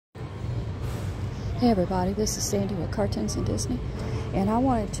Hey everybody, this is Sandy with Cartoons and Disney, and I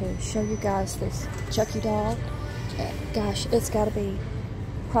wanted to show you guys this Chucky doll. Gosh, it's got to be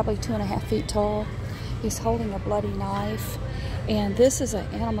probably 2.5 feet tall. He's holding a bloody knife, and this is an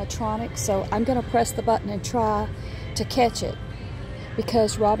animatronic, so I'm going to press the button and try to catch it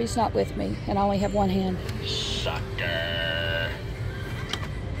because Robbie's not with me and I only have one hand. Sucker.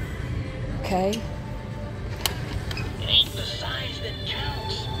 Okay. It ain't the size that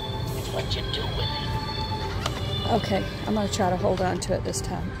counts. It's what you do with it. Okay, I'm going to try to hold on to it this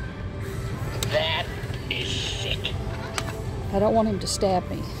time. That is sick. I don't want him to stab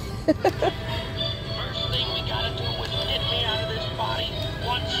me. First thing we gotta do is get me out of this body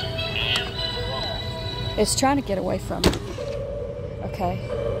once and for all. It's trying to get away from me. Okay.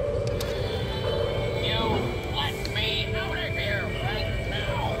 You let me out of here right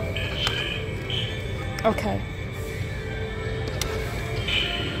now. Okay.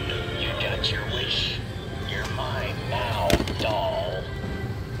 You got your wish. You're mine now, doll.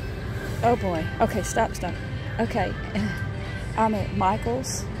 Oh boy. Okay, stop. Okay. I'm at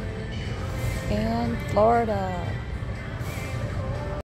Michael's in Florida.